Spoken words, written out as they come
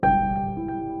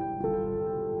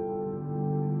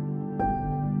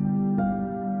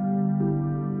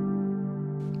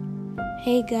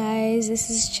Hey guys,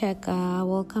 this is Cheka.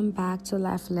 Welcome back to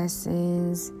Life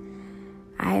Lessons.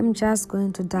 I am just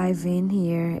going to dive in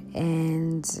here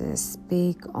and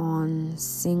speak on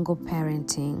single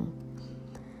parenting.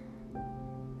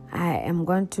 I am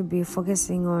going to be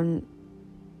focusing on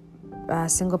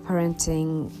single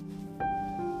parenting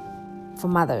for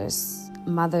mothers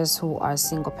who are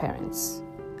single parents.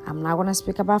 I'm not going to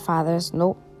speak about fathers,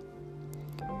 nope.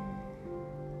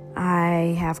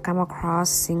 I have come across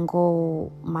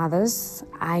single mothers.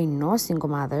 I know single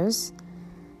mothers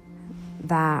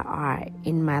that are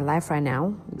in my life right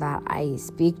now that I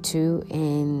speak to,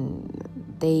 and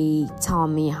they tell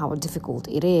me how difficult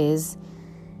it is.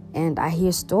 And I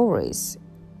hear stories,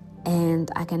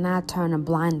 and I cannot turn a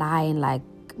blind eye and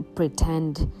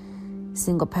pretend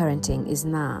single parenting is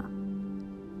not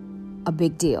a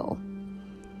big deal.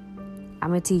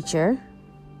 I'm a teacher.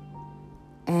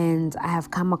 And I have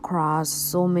come across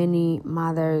so many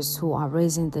mothers who are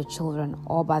raising their children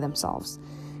all by themselves.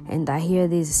 And I hear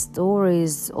these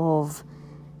stories of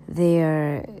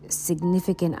their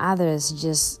significant others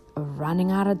just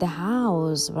running out of the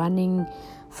house, running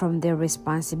from their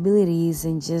responsibilities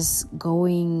and just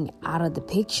going out of the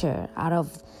picture, out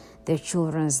of their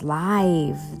children's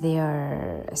life,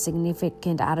 their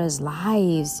significant others'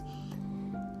 lives.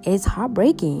 It's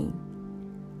heartbreaking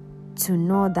to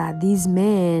know that these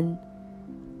men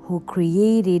who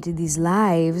created these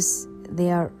lives, they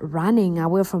are running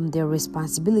away from their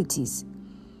responsibilities.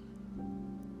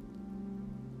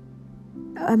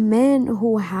 A man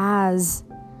who has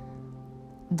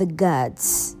the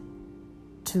guts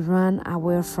to run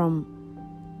away from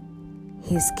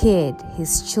his kid,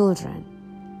 his children,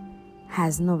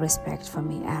 has no respect for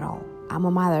me at all. I'm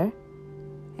a mother,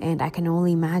 and I can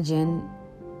only imagine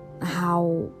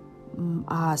how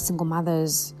single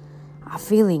mothers are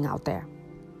feeling out there.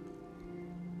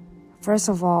 First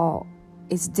of all,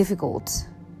 it's difficult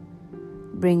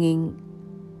bringing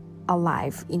a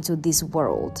life into this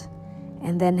world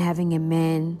and then having a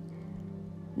man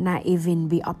not even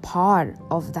be a part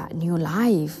of that new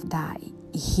life that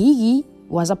he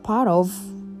was a part of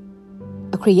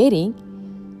creating,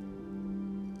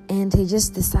 and he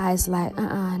just decides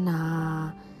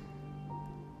nah,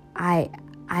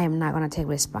 I am not going to take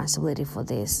responsibility for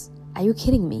this. Are you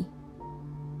kidding me?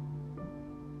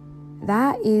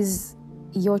 That is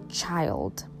your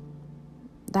child.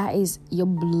 That is your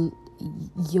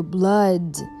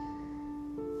blood.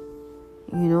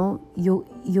 You know, you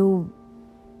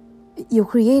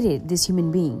created this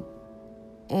human being.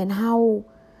 And how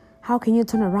can you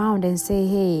turn around and say,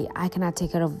 hey, I cannot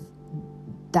take care of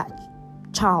that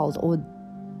child or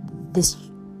this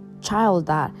child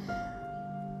that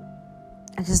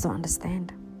I just don't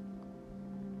understand.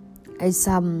 It's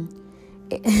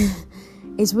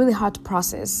it's really hard to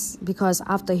process, because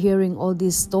after hearing all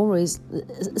these stories,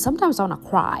 sometimes I want to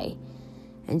cry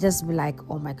and just be like,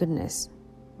 oh my goodness,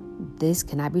 this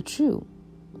cannot be true.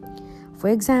 For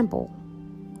example,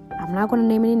 I'm not going to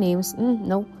name any names.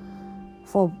 No.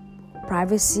 For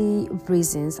privacy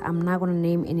reasons, I'm not going to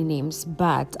name any names,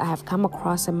 but I have come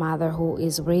across a mother who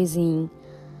is raising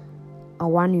a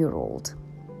 1-year-old.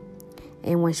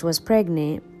 And when she was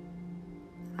pregnant,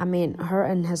 her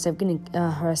and her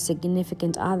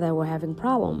significant other were having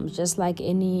problems, just like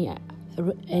any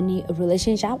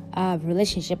relationship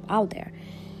out there.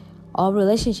 All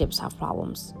relationships have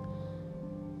problems.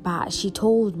 But she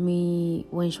told me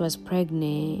when she was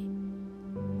pregnant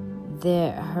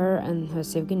that her and her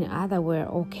significant other were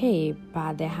okay,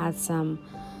 but they had some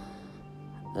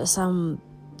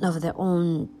of their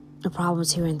own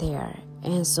problems here and there.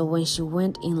 And so when she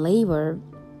went in labor,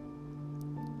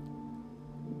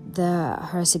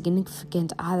 her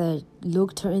significant other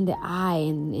looked her in the eye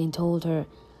and told her,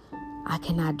 I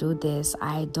cannot do this.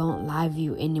 I don't love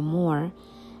you anymore.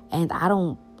 And I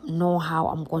don't know how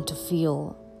I'm going to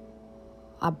feel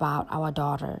about our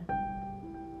daughter.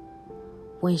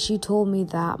 When she told me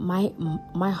that, my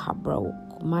heart broke.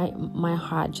 My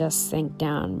heart just sank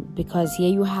down, because here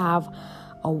you have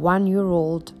a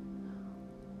 1-year-old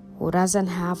who doesn't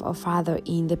have a father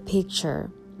in the picture,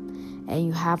 and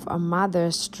you have a mother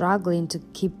struggling to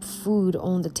keep food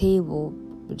on the table,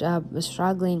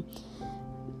 struggling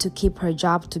to keep her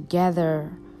job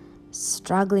together,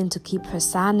 struggling to keep her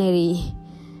sanity.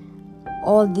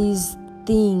 All these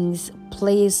things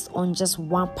placed on just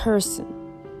one person.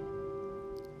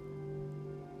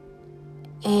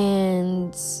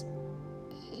 And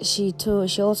she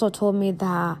also told me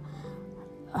that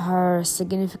her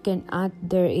significant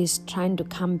other is trying to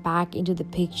come back into the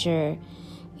picture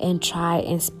and try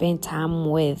and spend time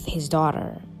with his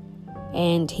daughter.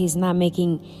 And he's not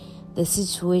making the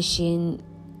situation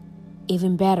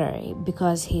even better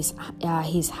because he's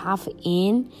half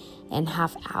in and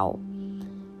half out.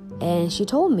 And she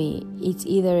told me it's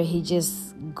either he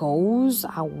just goes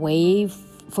away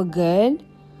for good,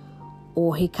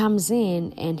 or he comes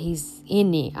in and he's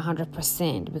in it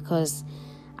 100%, because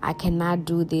I cannot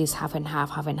do this half and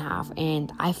half.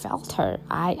 And I felt her.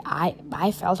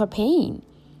 I felt her pain,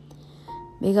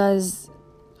 because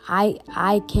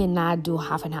I cannot do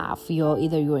half and half. You're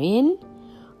in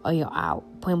or you're out,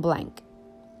 point blank.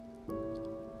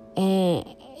 And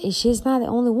she's not the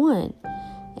only one.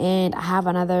 And I have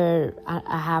another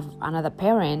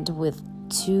parent with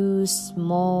two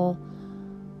small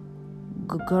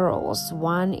girls.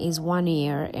 One is 1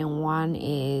 year and one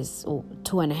is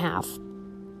 2.5.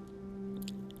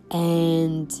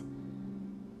 And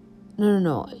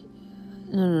no.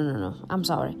 I'm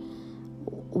sorry.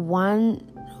 One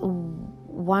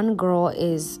girl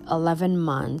is 11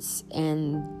 months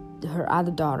and her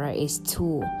other daughter is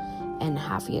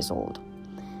 2.5 years old.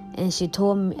 And she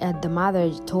told me, the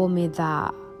mother told me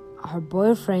that her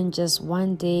boyfriend just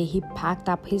one day he packed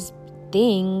up his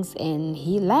things and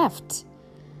he left.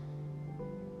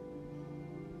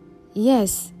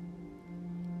 Yes,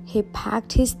 he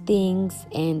packed his things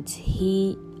and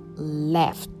he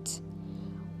left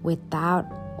without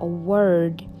a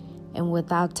word and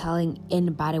without telling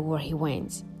anybody where he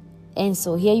went. And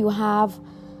so here you have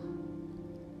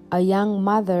a young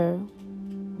mother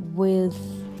with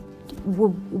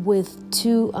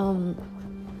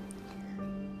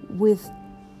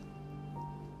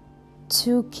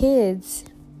two kids,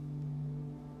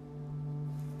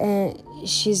 and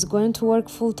she's going to work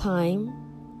full time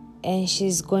and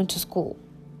she's going to school,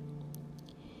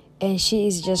 and she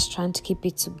is just trying to keep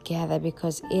it together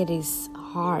because it is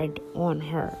hard on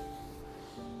her.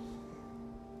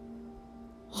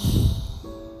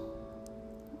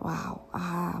 Wow.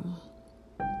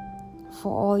 For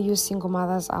all you single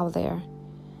mothers out there,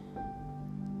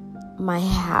 my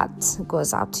hat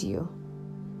goes out to you.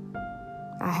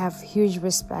 I have huge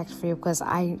respect for you because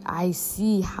I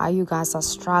see how you guys are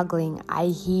struggling. I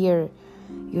hear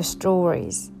your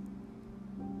stories.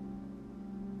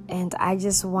 And I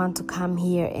just want to come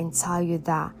here and tell you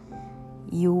that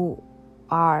you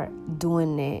are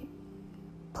doing it.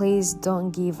 Please don't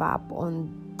give up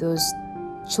on those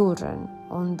children,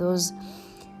 on those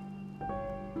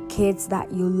kids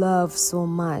that you love so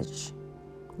much.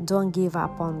 Don't give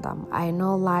up on them. I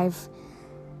know life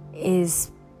is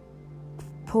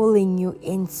pulling you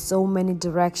in so many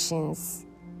directions,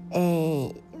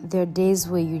 and there are days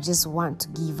where you just want to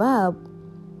give up,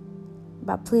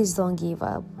 but please don't give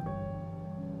up.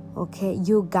 Okay,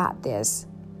 you got this.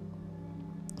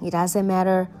 It doesn't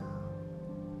matter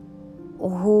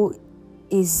who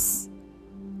is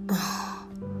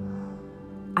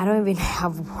I don't even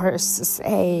have words to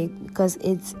say, because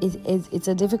it's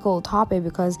a difficult topic,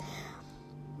 because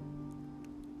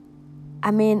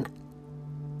I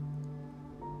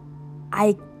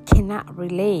cannot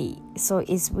relate, so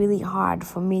it's really hard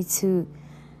for me to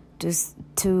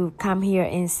come here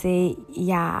and say,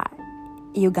 yeah,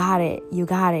 you got it,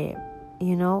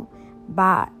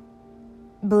 but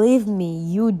believe me,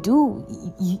 you do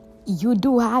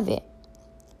have it.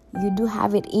 You do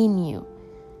have it in you.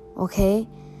 Okay?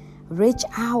 Reach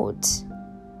out.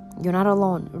 You're not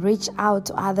alone. Reach out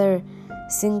to other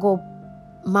single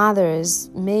mothers.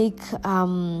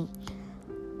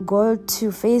 Go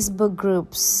to Facebook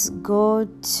groups. Go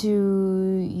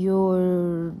to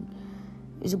your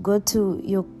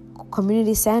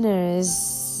community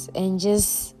centers and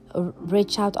just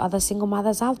reach out to other single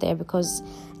mothers out there, because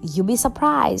you'll be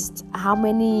surprised how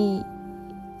many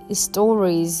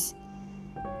stories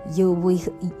you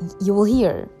will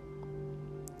hear,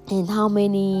 and how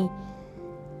many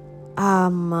I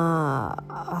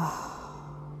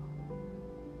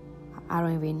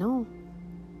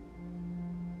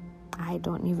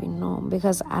don't even know,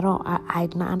 because I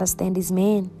don't understand this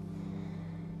man.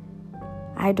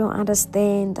 I don't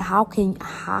understand how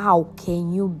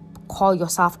can you call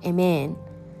yourself a man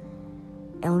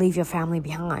and leave your family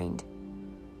behind.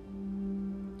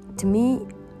 To me,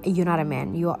 you're not a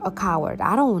man. You're a coward.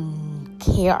 I don't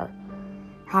care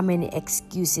how many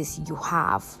excuses you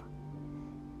have.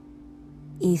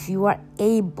 If you are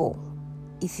able,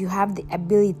 if you have the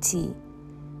ability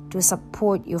to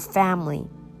support your family,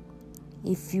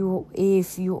 if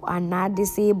you are not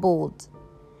disabled,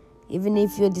 even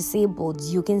if you're disabled,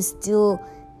 you can still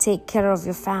take care of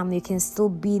your family. You can still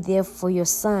be there for your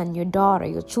son, your daughter,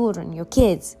 your children, your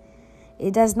kids.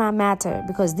 It does not matter,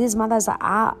 because these mothers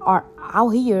are out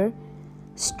here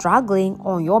struggling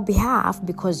on your behalf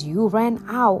because you ran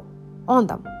out on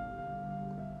them.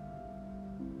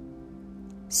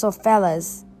 So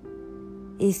fellas,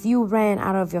 if you ran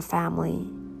out of your family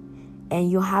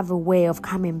and you have a way of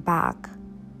coming back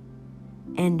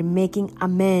and making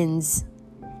amends,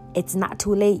 it's not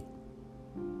too late.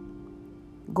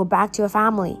 Go back to your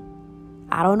family.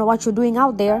 I don't know what you're doing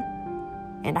out there,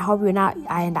 and I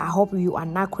hope you are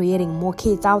not creating more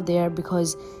kids out there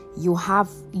because you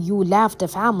left the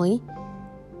family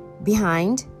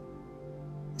behind.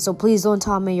 So please don't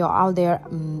tell me you're out there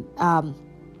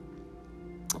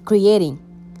creating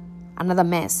another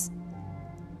mess,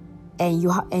 and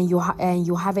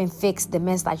you haven't fixed the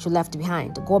mess that you left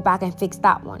behind. Go back and fix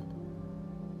that one.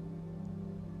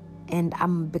 And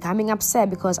I'm becoming upset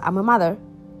because I'm a mother.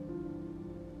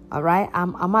 All right,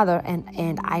 I'm a mother,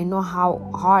 and I know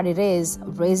how hard it is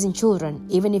raising children,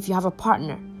 even if you have a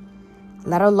partner,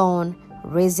 let alone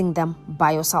raising them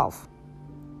by yourself.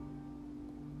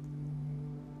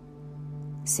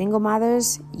 Single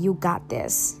mothers, you got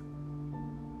this.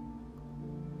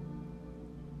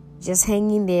 Just hang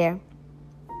in there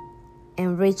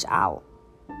and reach out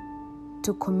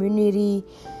to communities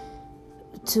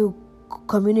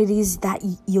that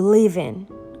you live in,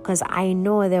 because I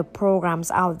know there are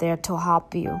programs out there to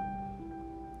help you.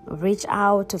 Reach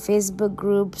out to Facebook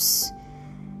groups,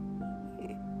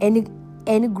 any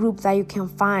group that you can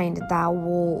find that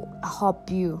will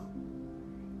help you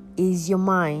ease your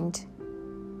mind,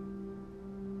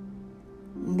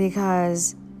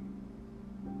 because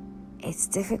it's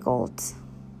difficult.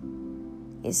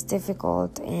 It's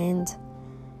difficult, and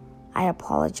I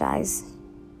apologize,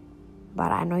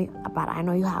 but I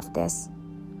know you have this.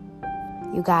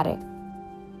 You got it.